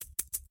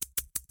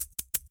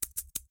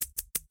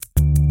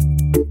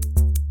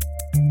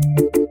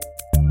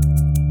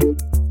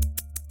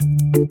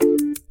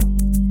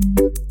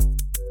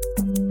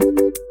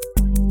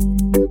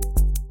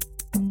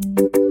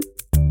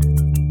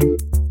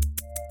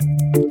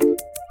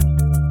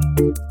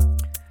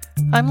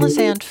I'm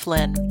Lizanne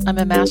Flynn. I'm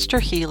a master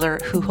healer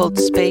who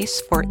holds space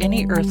for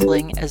any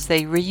earthling as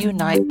they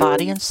reunite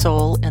body and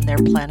soul in their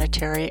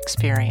planetary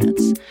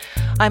experience.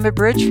 I'm a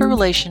bridge for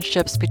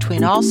relationships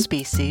between all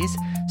species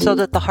so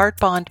that the heart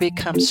bond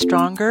becomes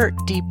stronger,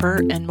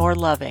 deeper, and more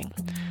loving.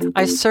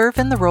 I serve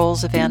in the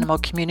roles of animal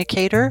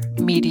communicator,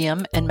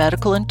 medium, and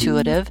medical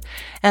intuitive,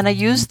 and I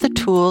use the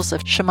tools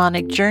of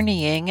shamanic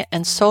journeying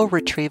and soul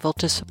retrieval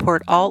to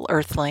support all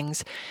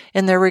earthlings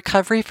in their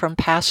recovery from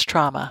past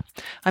trauma.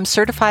 I'm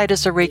certified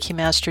as a Reiki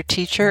Master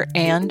Teacher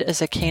and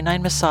as a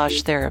canine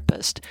massage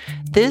therapist.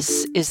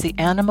 This is the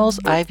Animals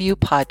I View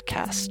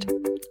podcast.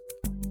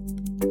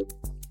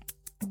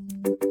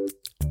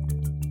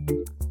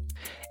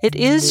 It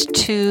is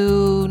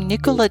to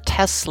Nikola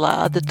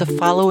Tesla that the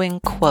following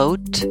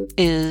quote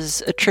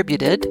is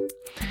attributed.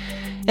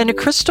 In a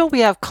crystal, we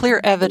have clear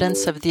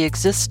evidence of the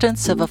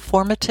existence of a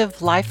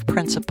formative life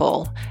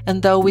principle,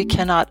 and though we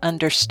cannot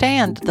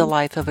understand the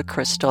life of a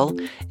crystal,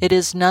 it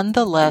is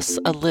nonetheless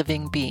a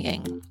living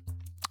being.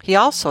 He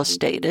also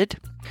stated,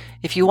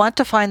 if you want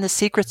to find the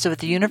secrets of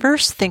the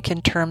universe, think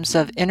in terms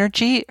of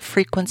energy,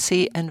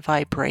 frequency, and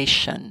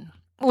vibration.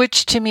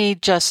 Which to me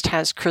just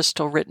has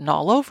crystal written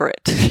all over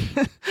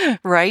it,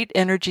 right?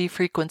 Energy,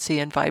 frequency,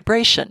 and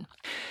vibration.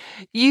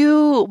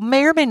 You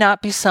may or may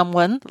not be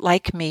someone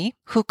like me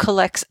who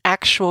collects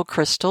actual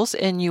crystals,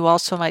 and you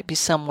also might be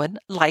someone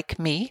like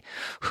me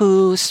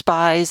who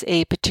spies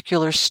a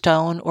particular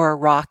stone or a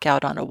rock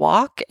out on a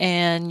walk,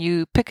 and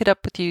you pick it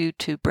up with you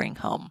to bring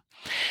home.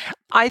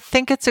 I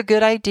think it's a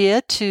good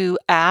idea to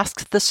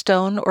ask the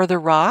stone or the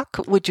rock,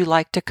 would you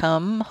like to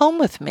come home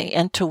with me,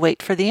 and to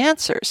wait for the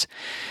answers.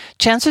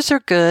 Chances are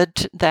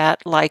good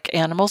that, like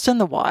animals in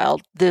the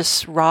wild,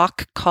 this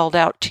rock called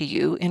out to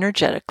you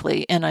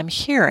energetically, and I'm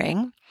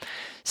hearing,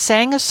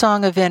 sang a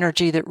song of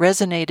energy that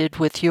resonated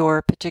with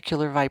your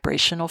particular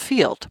vibrational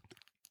field.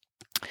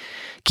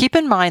 Keep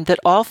in mind that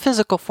all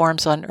physical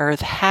forms on Earth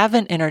have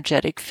an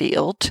energetic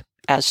field,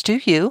 as do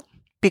you,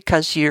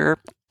 because you're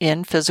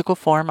in physical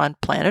form on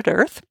planet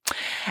Earth,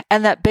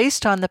 and that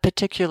based on the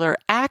particular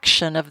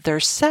action of their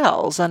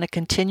cells on a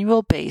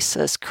continual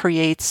basis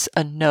creates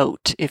a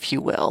note, if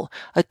you will,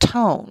 a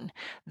tone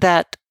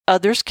that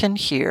others can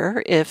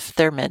hear if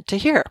they're meant to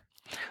hear.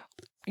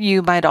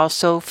 You might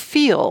also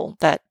feel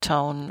that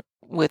tone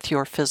with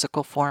your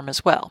physical form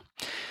as well.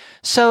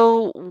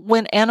 So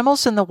when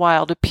animals in the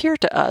wild appear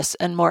to us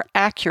and more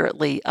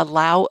accurately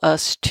allow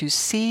us to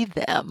see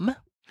them,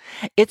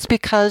 it's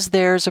because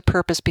there's a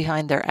purpose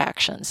behind their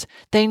actions.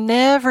 They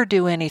never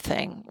do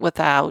anything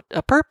without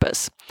a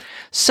purpose.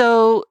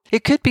 So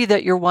it could be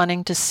that you're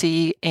wanting to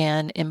see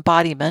an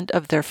embodiment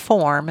of their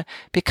form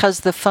because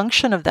the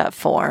function of that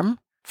form,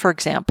 for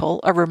example,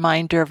 a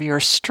reminder of your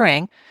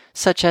strength,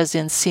 such as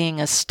in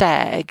seeing a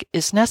stag,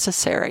 is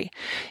necessary.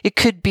 It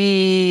could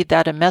be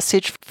that a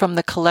message from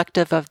the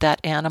collective of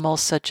that animal,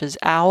 such as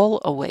owl,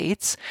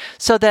 awaits,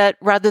 so that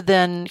rather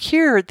than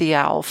hear the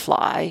owl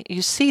fly,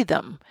 you see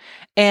them.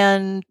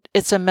 And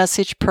it's a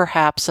message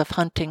perhaps of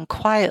hunting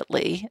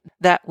quietly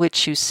that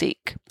which you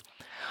seek.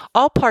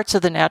 All parts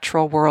of the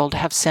natural world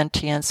have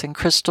sentience, and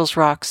crystals,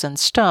 rocks, and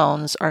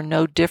stones are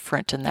no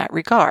different in that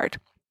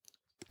regard.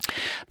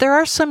 There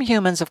are some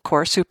humans, of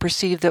course, who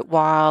perceive that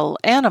while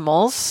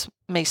animals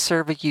may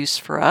serve a use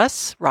for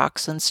us,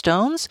 rocks and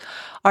stones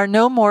are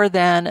no more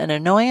than an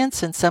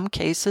annoyance in some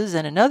cases,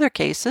 and in other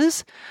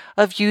cases,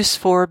 of use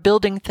for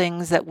building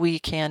things that we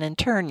can in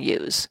turn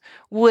use,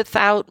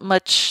 without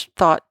much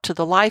thought to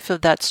the life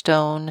of that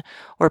stone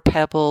or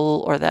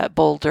pebble or that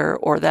boulder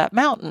or that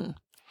mountain.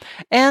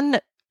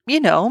 And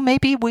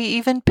maybe we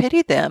even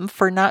pity them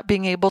for not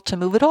being able to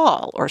move at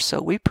all, or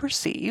so we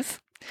perceive.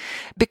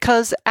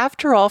 Because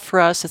after all, for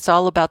us, it's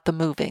all about the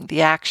moving,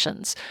 the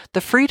actions,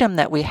 the freedom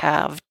that we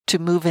have to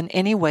move in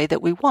any way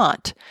that we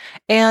want.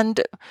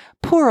 And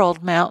poor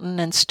old mountain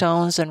and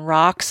stones and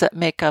rocks that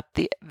make up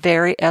the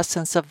very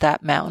essence of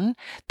that mountain,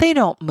 they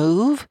don't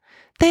move.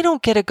 They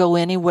don't get to go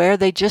anywhere.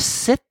 They just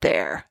sit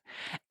there.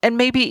 And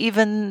maybe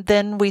even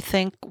then we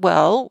think,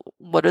 well,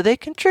 what do they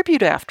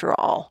contribute after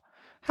all?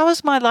 How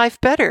is my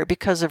life better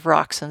because of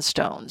rocks and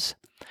stones?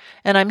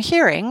 And I'm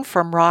hearing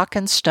from rock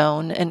and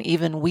stone and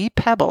even wee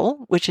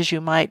pebble, which as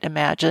you might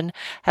imagine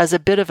has a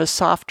bit of a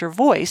softer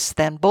voice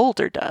than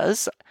boulder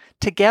does,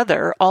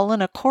 together all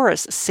in a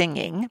chorus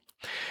singing,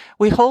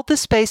 we hold the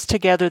space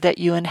together that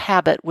you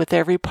inhabit with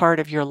every part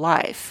of your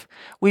life.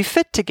 We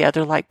fit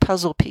together like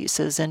puzzle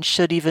pieces, and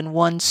should even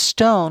one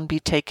stone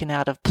be taken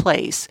out of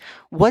place,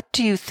 what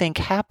do you think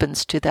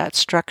happens to that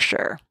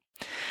structure?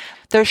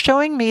 They're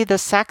showing me the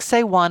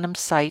Sacsayhuaman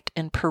site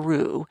in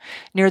Peru,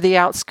 near the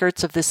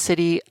outskirts of the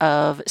city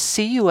of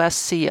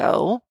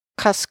Cusco,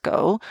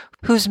 Cusco,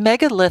 whose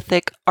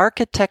megalithic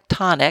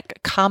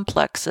architectonic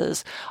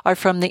complexes are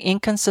from the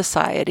Incan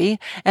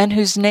society, and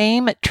whose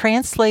name,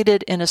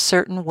 translated in a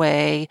certain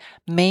way,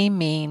 may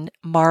mean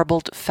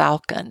marbled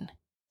falcon.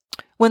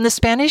 When the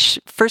Spanish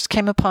first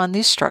came upon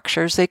these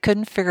structures, they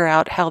couldn't figure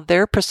out how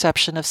their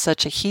perception of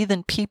such a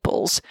heathen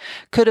peoples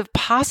could have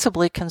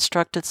possibly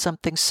constructed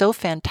something so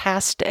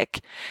fantastic.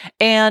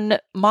 And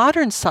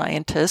modern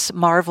scientists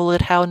marvel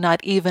at how not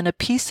even a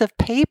piece of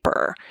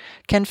paper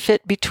can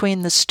fit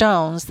between the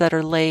stones that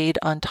are laid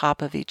on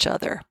top of each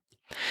other.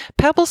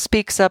 Pebble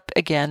speaks up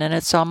again, and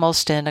it's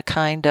almost in a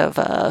kind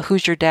of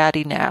who's your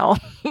daddy now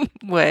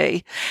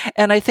way.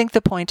 And I think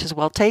the point is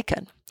well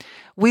taken.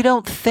 We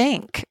don't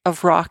think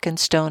of rock and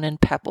stone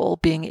and pebble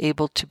being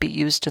able to be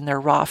used in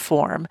their raw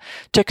form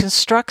to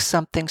construct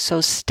something so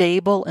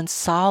stable and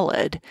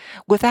solid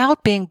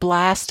without being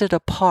blasted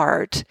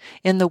apart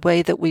in the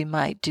way that we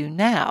might do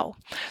now.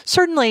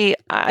 Certainly,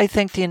 I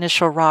think the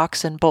initial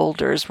rocks and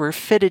boulders were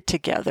fitted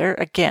together,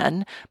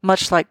 again,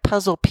 much like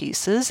puzzle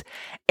pieces.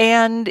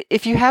 And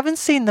if you haven't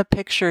seen the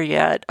picture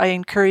yet, I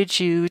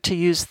encourage you to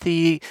use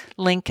the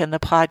link in the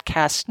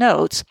podcast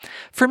notes.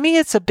 For me,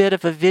 it's a bit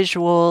of a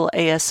visual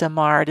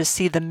ASMR to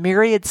see the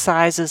myriad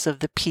sizes of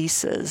the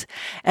pieces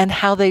and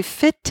how they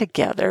fit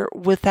together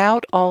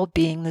without all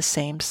being the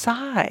same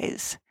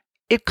size.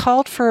 It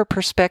called for a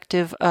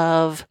perspective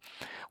of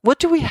what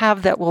do we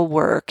have that will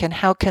work and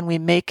how can we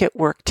make it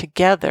work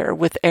together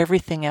with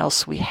everything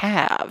else we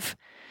have.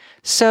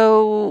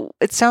 So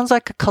it sounds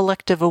like a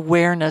collective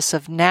awareness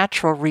of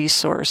natural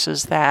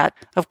resources that,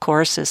 of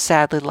course, is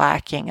sadly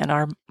lacking in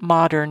our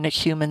modern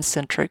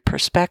human-centric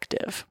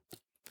perspective.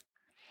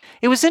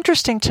 It was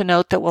interesting to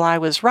note that while I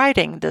was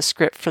writing the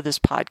script for this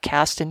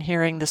podcast and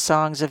hearing the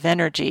songs of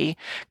energy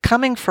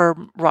coming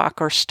from rock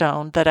or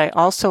stone, that I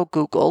also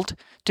Googled,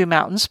 do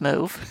mountains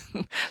move?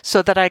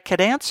 So that I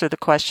could answer the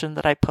question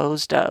that I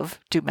posed of,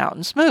 do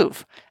mountains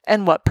move?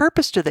 And what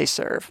purpose do they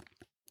serve?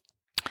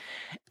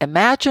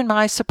 Imagine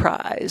my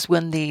surprise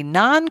when the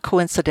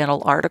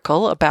non-coincidental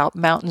article about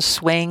mountains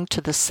swaying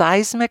to the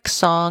seismic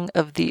song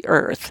of the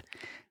earth,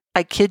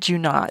 I kid you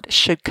not,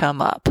 should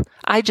come up.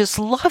 I just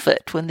love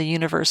it when the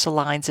universe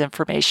aligns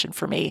information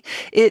for me.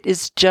 It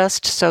is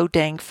just so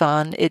dang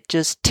fun. It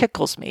just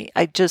tickles me.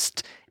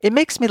 It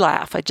makes me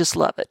laugh. I just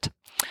love it.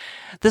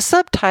 The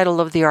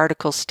subtitle of the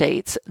article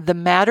states, "The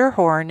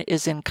Matterhorn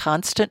is in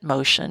constant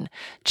motion,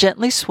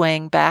 gently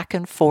swaying back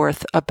and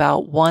forth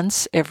about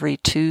once every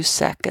 2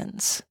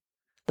 seconds."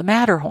 The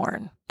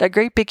Matterhorn, that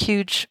great big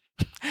huge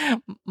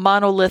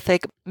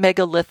monolithic,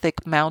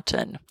 megalithic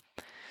mountain.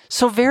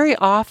 So very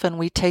often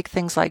we take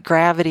things like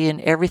gravity and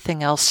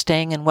everything else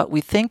staying in what we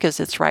think is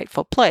its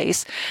rightful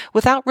place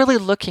without really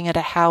looking at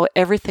how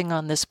everything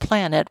on this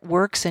planet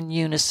works in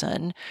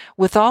unison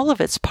with all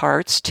of its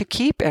parts to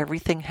keep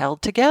everything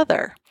held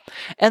together.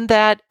 And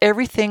that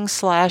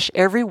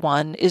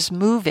everything/everyone is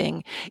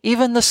moving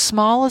even the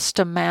smallest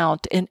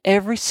amount in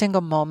every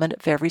single moment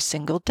of every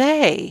single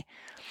day.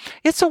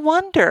 It's a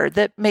wonder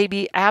that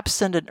maybe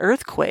absent an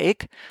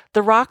earthquake,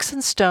 the rocks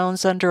and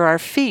stones under our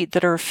feet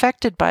that are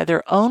affected by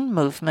their own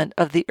movement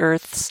of the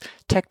Earth's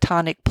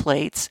tectonic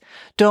plates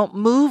don't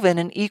move in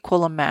an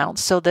equal amount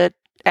so that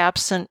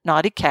absent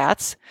naughty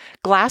cats,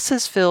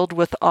 glasses filled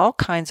with all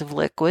kinds of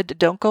liquid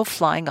don't go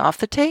flying off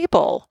the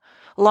table,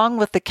 along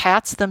with the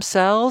cats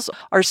themselves,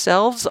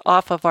 ourselves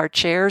off of our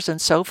chairs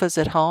and sofas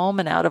at home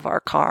and out of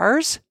our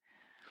cars.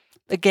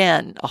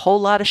 Again, a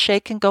whole lot of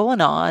shaking going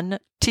on.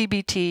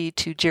 TBT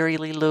to Jerry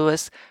Lee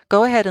Lewis.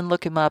 Go ahead and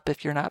look him up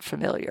if you're not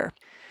familiar.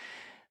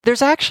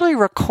 There's actually a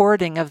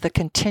recording of the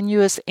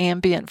continuous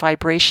ambient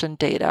vibration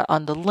data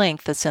on the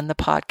link that's in the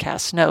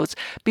podcast notes.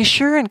 Be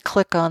sure and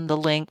click on the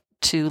link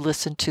to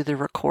listen to the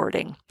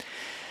recording.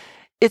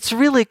 It's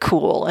really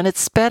cool, and it's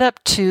sped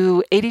up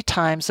to 80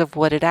 times of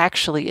what it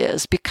actually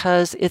is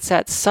because it's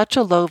at such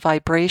a low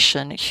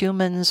vibration,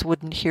 humans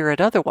wouldn't hear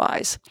it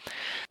otherwise.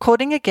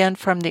 Quoting again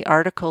from the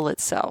article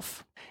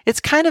itself. "It's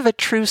kind of a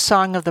true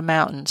song of the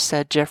mountains,"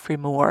 said Jeffrey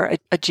Moore,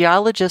 a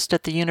geologist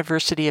at the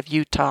University of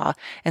Utah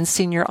and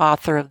senior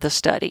author of the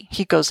study.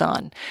 He goes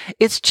on,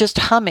 "It's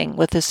just humming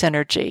with this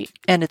energy,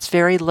 and it's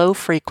very low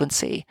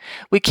frequency.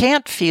 We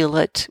can't feel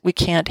it, we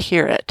can't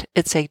hear it.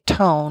 It's a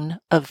tone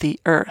of the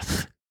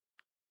earth."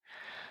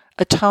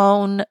 A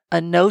tone, a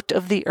note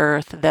of the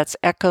earth that's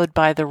echoed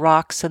by the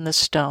rocks and the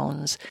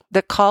stones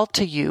that call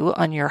to you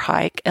on your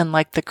hike and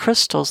like the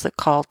crystals that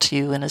call to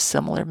you in a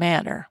similar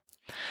manner.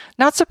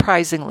 Not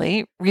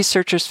surprisingly,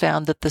 researchers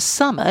found that the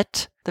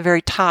summit, the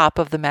very top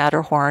of the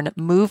Matterhorn,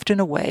 moved in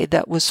a way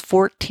that was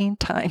 14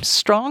 times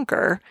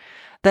stronger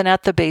than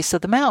at the base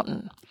of the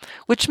mountain,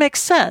 which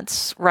makes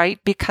sense, right?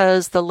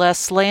 Because the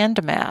less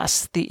land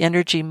mass the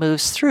energy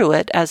moves through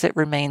it as it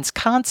remains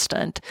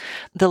constant,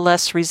 the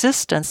less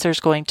resistance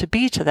there's going to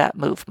be to that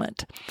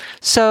movement.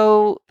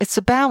 So it's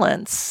a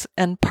balance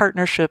and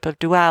partnership of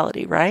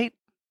duality, right?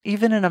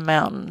 Even in a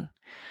mountain.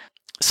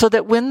 So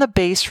that when the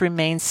base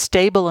remains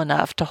stable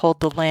enough to hold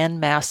the land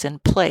mass in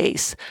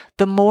place,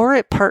 the more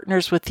it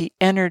partners with the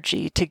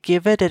energy to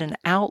give it an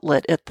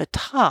outlet at the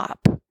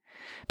top.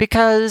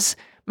 Because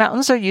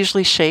mountains are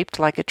usually shaped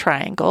like a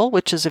triangle,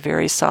 which is a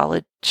very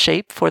solid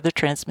shape for the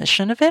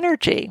transmission of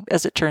energy,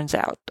 as it turns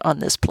out, on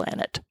this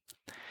planet.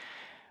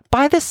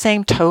 By the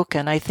same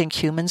token, I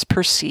think humans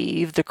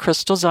perceive the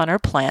crystals on our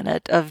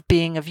planet of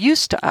being of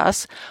use to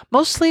us,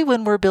 mostly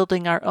when we're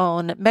building our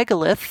own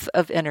megalith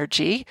of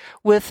energy,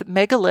 with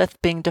megalith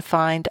being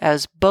defined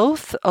as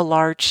both a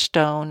large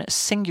stone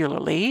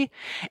singularly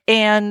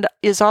and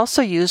is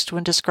also used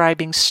when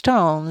describing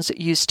stones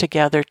used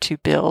together to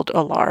build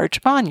a large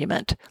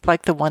monument,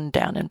 like the one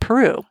down in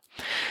Peru.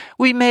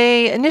 We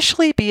may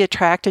initially be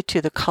attracted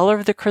to the color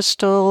of the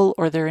crystal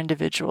or their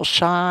individual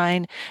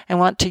shine and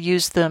want to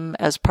use them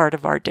as part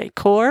of our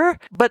decor,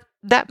 but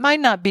that might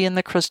not be in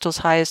the crystal's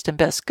highest and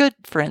best good,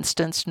 for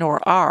instance,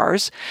 nor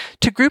ours,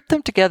 to group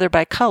them together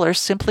by color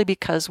simply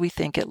because we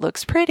think it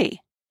looks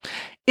pretty.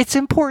 It's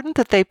important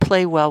that they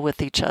play well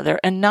with each other,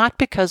 and not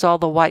because all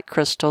the white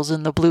crystals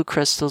and the blue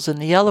crystals and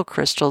the yellow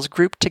crystals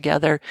grouped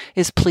together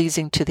is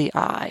pleasing to the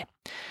eye.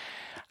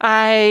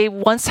 I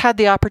once had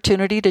the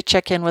opportunity to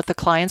check in with the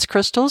client's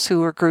crystals who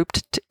were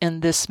grouped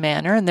in this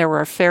manner, and there were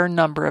a fair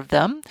number of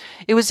them.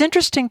 It was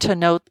interesting to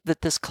note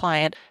that this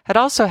client had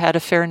also had a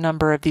fair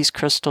number of these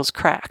crystals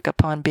crack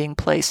upon being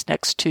placed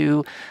next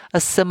to a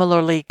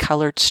similarly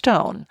colored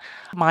stone.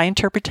 My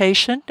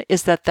interpretation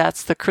is that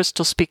that's the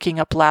crystal speaking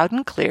up loud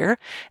and clear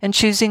and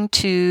choosing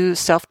to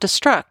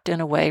self-destruct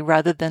in a way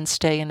rather than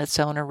stay in its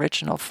own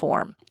original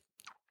form.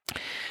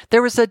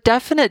 There was a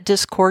definite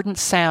discordant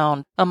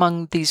sound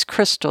among these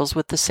crystals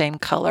with the same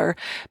color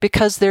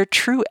because their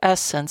true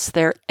essence,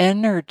 their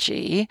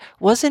energy,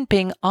 wasn't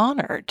being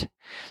honored.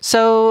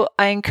 So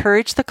I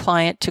encouraged the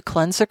client to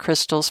cleanse the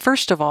crystals,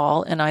 first of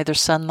all, in either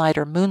sunlight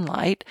or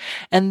moonlight,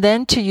 and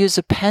then to use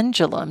a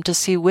pendulum to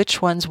see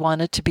which ones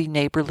wanted to be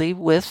neighborly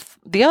with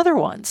the other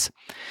ones.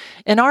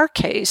 In our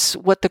case,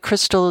 what the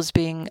crystal is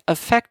being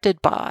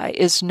affected by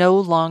is no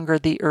longer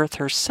the earth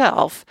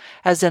herself,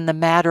 as in the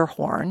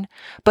Matterhorn,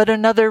 but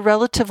another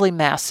relatively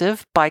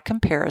massive, by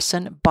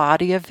comparison,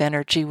 body of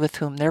energy with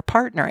whom they're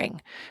partnering,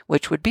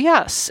 which would be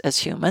us as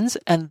humans,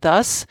 and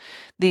thus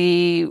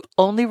the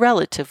only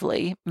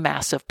relatively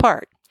massive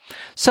part.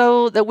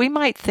 So that we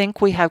might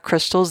think we have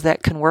crystals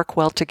that can work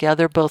well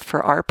together both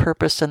for our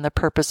purpose and the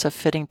purpose of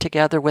fitting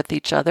together with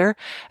each other,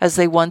 as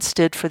they once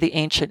did for the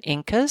ancient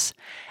Incas,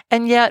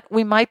 and yet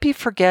we might be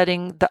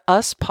forgetting the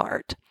us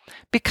part,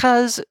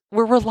 because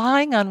we're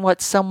relying on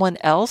what someone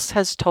else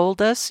has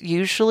told us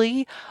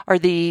usually are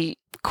the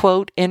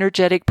quote,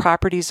 energetic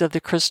properties of the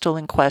crystal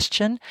in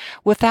question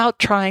without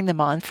trying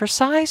them on for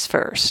size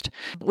first,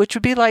 which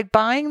would be like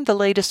buying the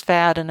latest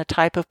fad in a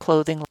type of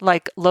clothing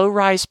like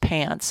low-rise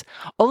pants,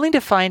 only to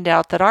find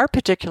out that our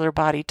particular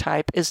body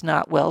type is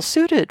not well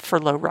suited for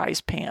low-rise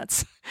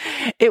pants.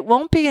 It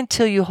won't be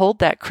until you hold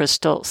that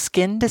crystal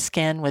skin to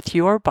skin with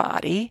your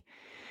body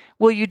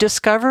will you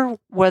discover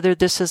whether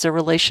this is a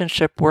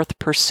relationship worth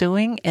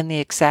pursuing, and the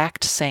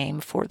exact same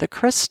for the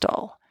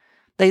crystal.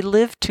 They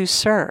live to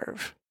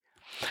serve.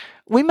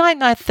 We might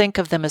not think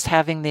of them as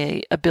having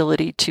the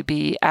ability to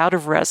be out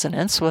of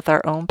resonance with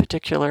our own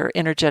particular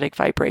energetic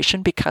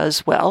vibration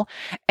because, well,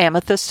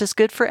 amethyst is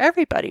good for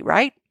everybody,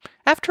 right?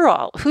 After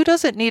all, who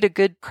doesn't need a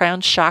good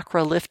crown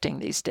chakra lifting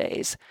these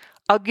days?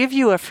 I'll give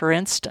you a for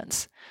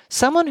instance.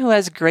 Someone who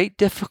has great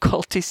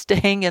difficulty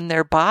staying in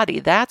their body,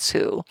 that's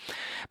who.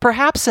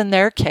 Perhaps in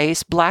their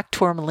case, black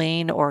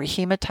tourmaline or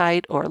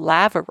hematite or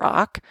lava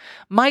rock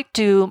might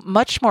do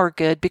much more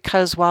good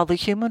because while the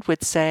human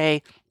would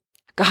say,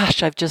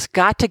 gosh, I've just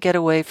got to get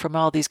away from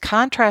all these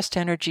contrast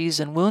energies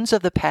and wounds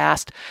of the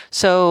past,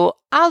 so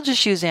I'll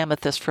just use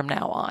amethyst from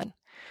now on.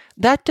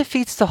 That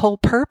defeats the whole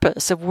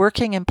purpose of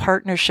working in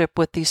partnership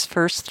with these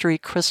first three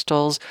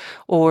crystals,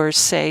 or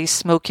say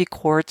smoky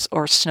quartz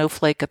or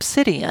snowflake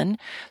obsidian,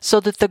 so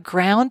that the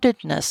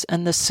groundedness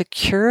and the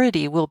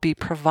security will be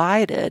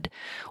provided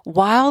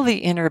while the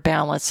inner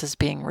balance is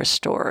being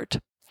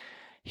restored.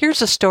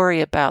 Here's a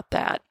story about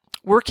that.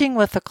 Working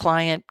with a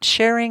client,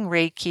 sharing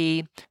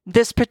Reiki,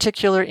 this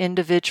particular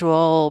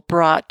individual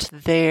brought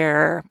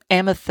their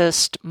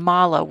amethyst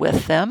mala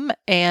with them,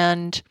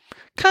 and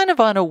kind of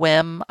on a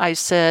whim, I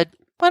said,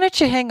 why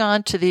don't you hang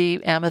on to the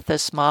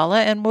amethyst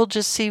mala and we'll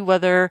just see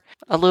whether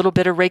a little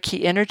bit of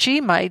Reiki energy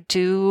might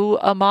do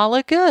a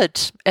mala good.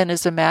 And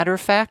as a matter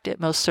of fact, it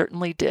most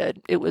certainly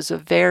did. It was a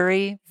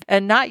very,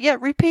 and not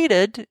yet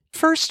repeated,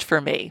 first for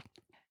me.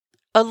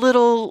 A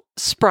little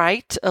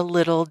sprite, a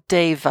little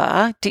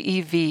deva,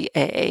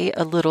 D-E-V-A,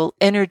 a little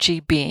energy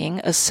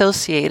being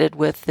associated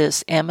with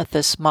this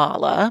amethyst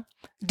mala,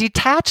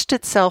 detached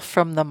itself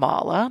from the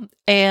mala,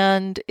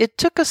 and it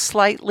took a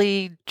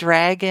slightly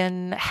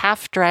dragon,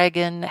 half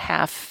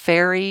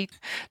fairy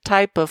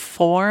type of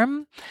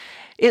form.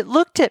 It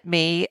looked at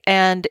me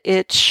and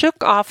it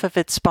shook off of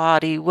its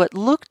body what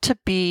looked to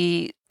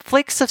be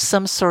flakes of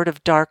some sort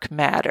of dark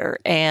matter,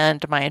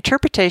 and my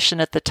interpretation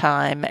at the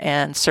time,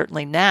 and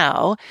certainly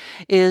now,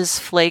 is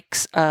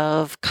flakes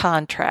of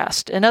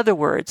contrast. In other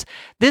words,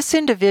 this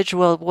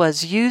individual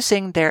was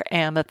using their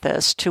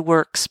amethyst to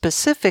work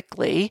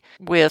specifically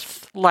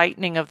with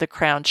lightening of the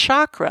crown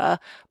chakra,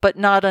 but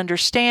not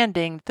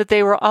understanding that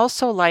they were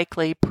also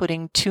likely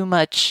putting too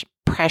much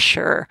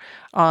pressure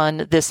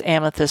on this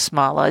amethyst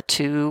mala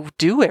to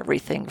do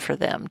everything for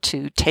them,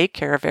 to take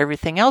care of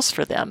everything else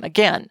for them.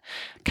 Again,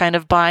 kind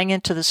of buying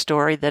into the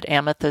story that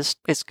amethyst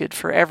is good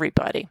for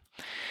everybody.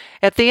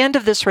 At the end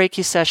of this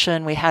Reiki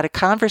session, we had a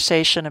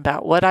conversation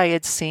about what I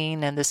had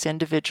seen, and this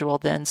individual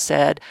then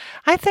said,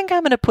 I think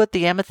I'm going to put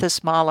the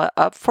amethyst mala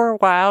up for a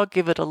while,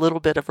 give it a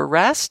little bit of a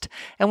rest,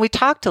 and we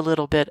talked a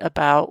little bit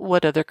about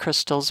what other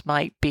crystals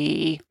might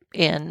be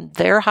in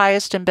their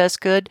highest and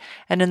best good,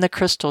 and in the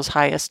crystal's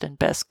highest and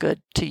best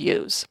good to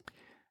use.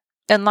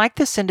 And like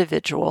this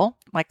individual,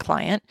 my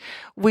client,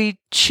 we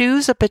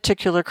choose a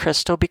particular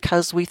crystal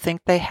because we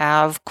think they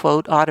have,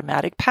 quote,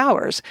 automatic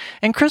powers.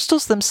 And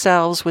crystals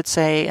themselves would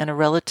say in a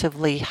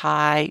relatively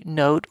high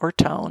note or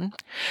tone.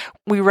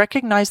 We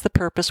recognize the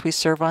purpose we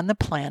serve on the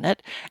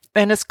planet,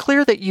 and it's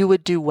clear that you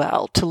would do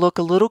well to look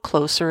a little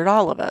closer at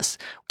all of us.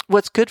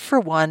 What's good for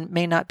one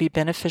may not be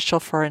beneficial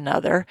for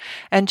another,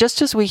 and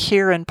just as we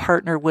hear and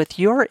partner with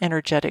your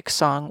energetic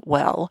song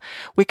well,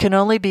 we can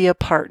only be a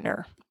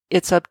partner.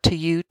 It's up to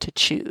you to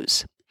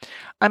choose.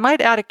 I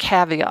might add a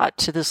caveat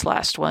to this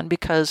last one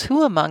because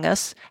who among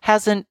us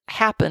hasn't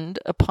happened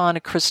upon a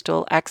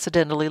crystal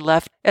accidentally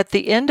left at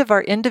the end of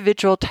our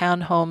individual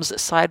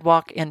townhome's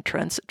sidewalk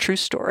entrance, true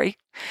story,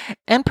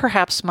 and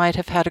perhaps might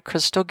have had a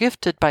crystal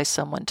gifted by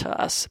someone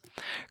to us.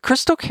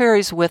 Crystal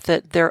carries with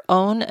it their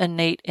own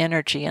innate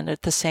energy and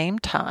at the same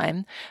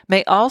time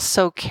may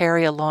also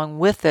carry along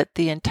with it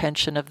the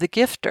intention of the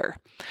gifter,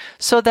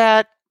 so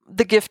that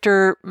the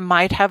gifter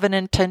might have an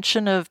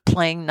intention of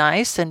playing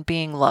nice and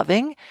being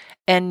loving,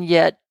 and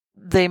yet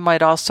they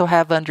might also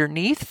have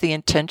underneath the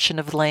intention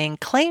of laying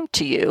claim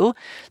to you,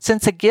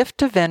 since a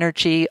gift of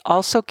energy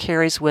also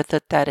carries with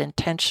it that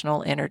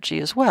intentional energy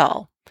as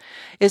well.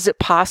 Is it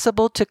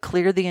possible to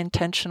clear the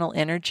intentional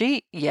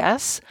energy?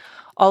 Yes.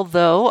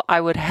 Although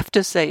I would have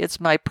to say it's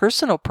my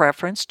personal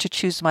preference to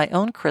choose my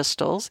own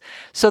crystals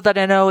so that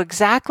I know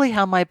exactly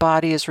how my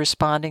body is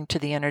responding to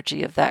the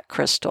energy of that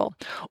crystal,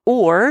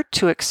 or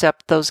to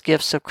accept those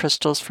gifts of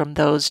crystals from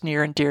those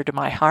near and dear to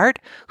my heart,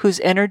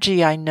 whose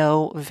energy I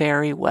know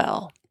very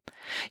well.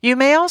 You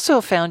may also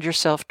have found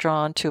yourself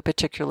drawn to a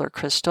particular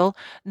crystal,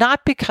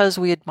 not because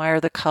we admire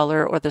the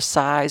color or the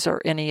size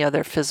or any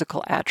other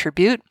physical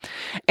attribute,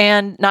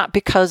 and not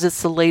because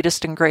it's the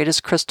latest and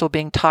greatest crystal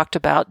being talked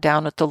about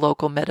down at the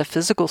local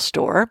metaphysical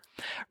store.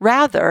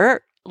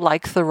 Rather,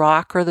 like the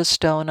rock or the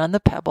stone on the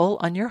pebble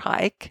on your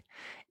hike,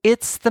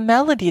 it's the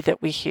melody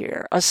that we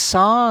hear, a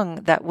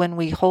song that when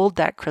we hold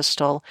that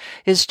crystal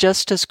is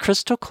just as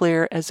crystal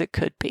clear as it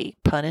could be,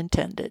 pun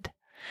intended.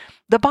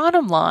 The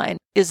bottom line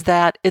is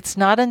that it's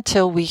not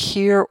until we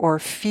hear or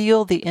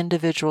feel the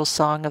individual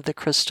song of the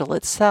crystal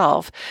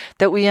itself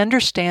that we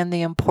understand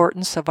the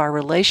importance of our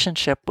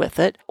relationship with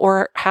it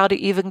or how to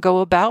even go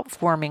about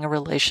forming a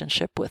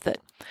relationship with it.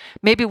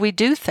 Maybe we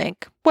do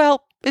think,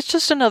 well, it's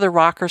just another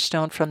rock or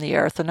stone from the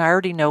earth, and I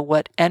already know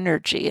what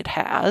energy it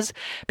has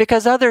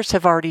because others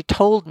have already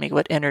told me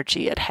what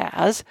energy it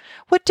has.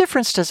 What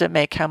difference does it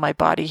make how my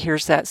body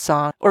hears that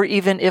song, or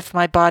even if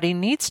my body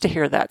needs to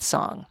hear that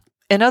song?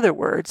 In other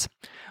words,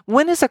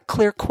 when is a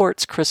clear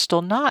quartz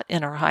crystal not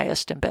in our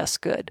highest and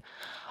best good?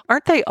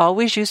 Aren't they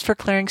always used for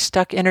clearing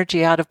stuck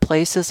energy out of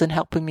places and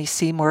helping me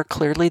see more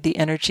clearly the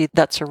energy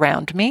that's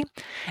around me,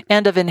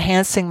 and of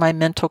enhancing my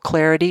mental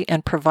clarity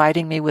and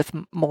providing me with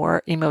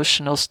more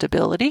emotional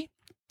stability?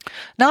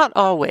 Not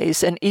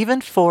always, and even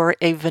for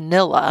a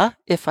vanilla,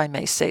 if I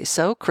may say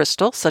so,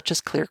 crystal such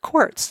as clear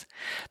quartz.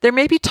 There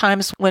may be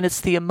times when it's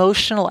the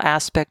emotional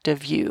aspect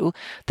of you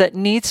that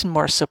needs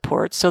more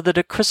support, so that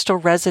a crystal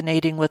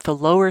resonating with the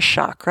lower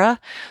chakra,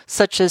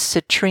 such as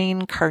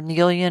citrine,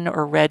 carnelian,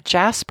 or red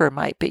jasper,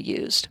 might be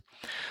used.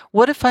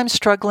 What if I'm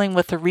struggling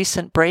with a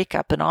recent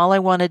breakup and all I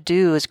want to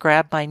do is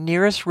grab my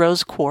nearest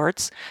rose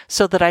quartz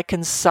so that I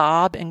can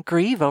sob and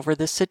grieve over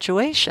the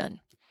situation?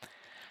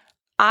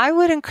 I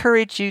would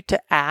encourage you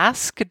to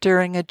ask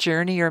during a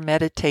journey or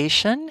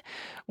meditation,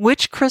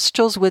 which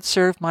crystals would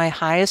serve my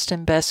highest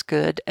and best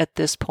good at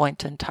this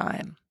point in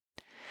time?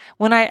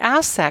 When I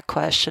ask that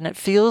question, it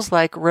feels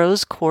like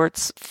rose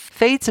quartz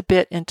fades a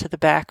bit into the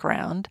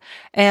background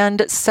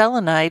and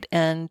selenite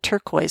and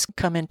turquoise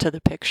come into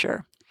the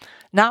picture.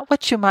 Not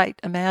what you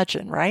might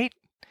imagine, right?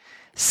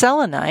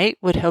 Selenite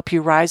would help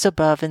you rise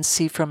above and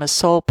see from a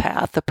soul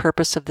path the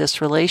purpose of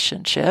this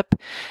relationship,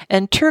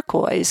 and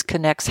turquoise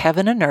connects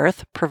heaven and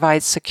earth,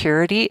 provides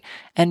security,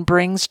 and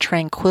brings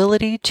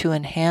tranquility to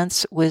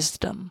enhance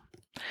wisdom.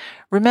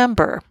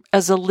 Remember,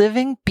 as a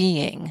living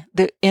being,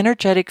 the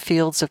energetic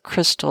fields of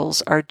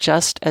crystals are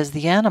just as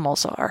the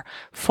animals are.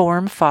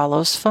 Form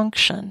follows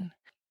function.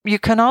 You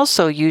can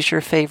also use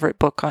your favorite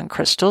book on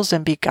crystals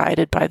and be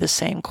guided by the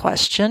same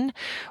question.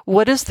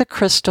 What is the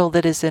crystal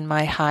that is in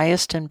my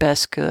highest and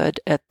best good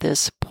at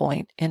this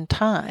point in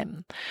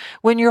time?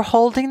 When you're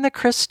holding the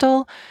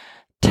crystal,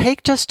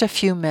 take just a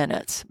few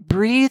minutes.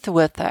 Breathe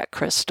with that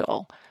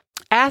crystal.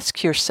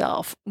 Ask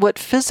yourself, what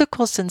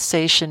physical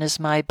sensation is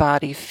my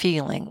body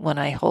feeling when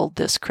I hold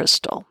this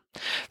crystal?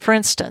 For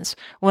instance,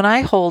 when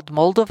I hold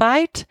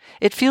Moldavite,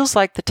 it feels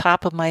like the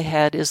top of my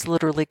head is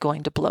literally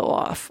going to blow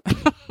off.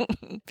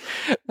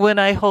 When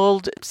I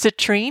hold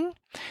citrine,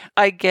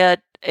 I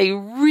get a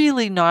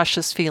really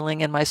nauseous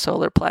feeling in my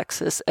solar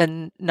plexus,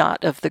 and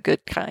not of the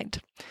good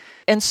kind.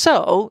 And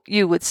so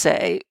you would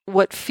say,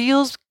 what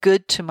feels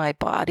good to my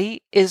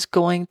body is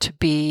going to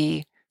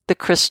be the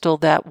crystal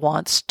that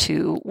wants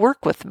to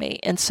work with me.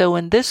 And so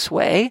in this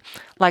way,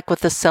 like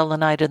with the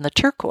selenite and the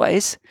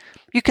turquoise,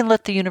 you can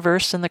let the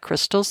universe and the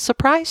crystals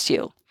surprise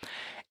you.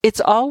 It's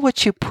all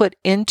what you put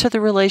into the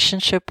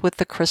relationship with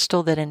the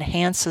crystal that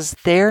enhances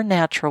their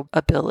natural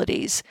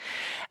abilities,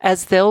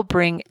 as they'll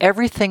bring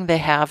everything they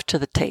have to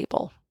the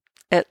table.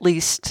 At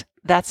least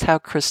that's how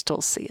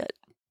crystals see it.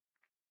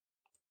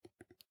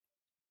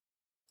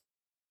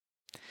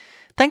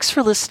 Thanks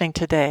for listening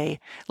today.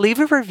 Leave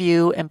a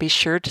review and be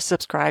sure to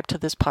subscribe to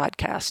this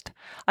podcast.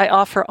 I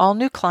offer all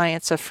new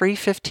clients a free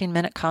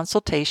 15-minute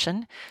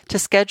consultation. To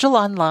schedule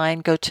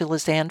online, go to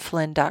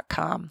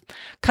lizanneflynn.com.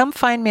 Come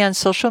find me on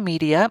social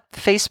media,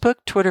 Facebook,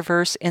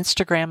 Twitterverse,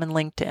 Instagram, and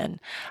LinkedIn.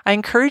 I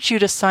encourage you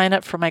to sign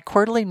up for my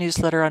quarterly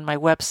newsletter on my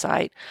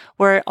website,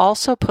 where I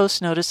also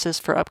post notices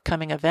for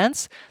upcoming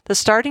events, the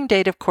starting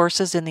date of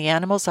courses in the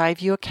Animal's Eye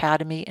View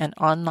Academy, and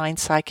online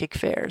psychic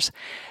fairs.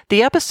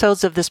 The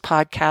episodes of this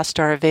podcast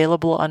are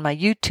available on my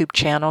YouTube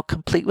channel,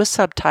 complete with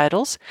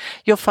subtitles.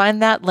 You'll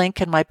find that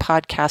link in my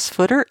podcast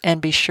footer,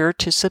 and be sure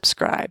to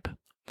subscribe.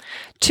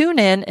 Tune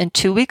in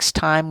 2 weeks'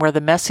 time, where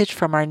the message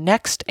from our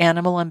next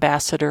animal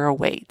ambassador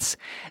awaits.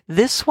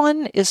 This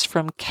one is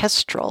from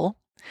Kestrel,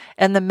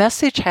 and the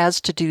message has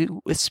to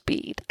do with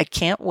speed. I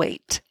can't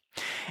wait.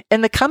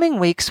 In the coming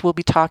weeks, we'll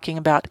be talking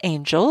about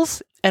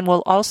angels, and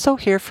we'll also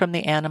hear from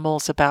the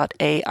animals about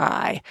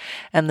AI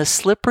and the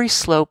slippery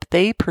slope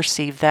they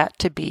perceive that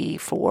to be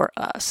for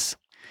us.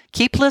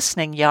 Keep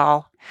listening,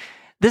 y'all.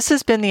 This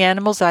has been the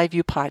Animal's Eye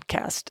View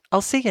podcast.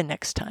 I'll see you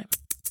next time.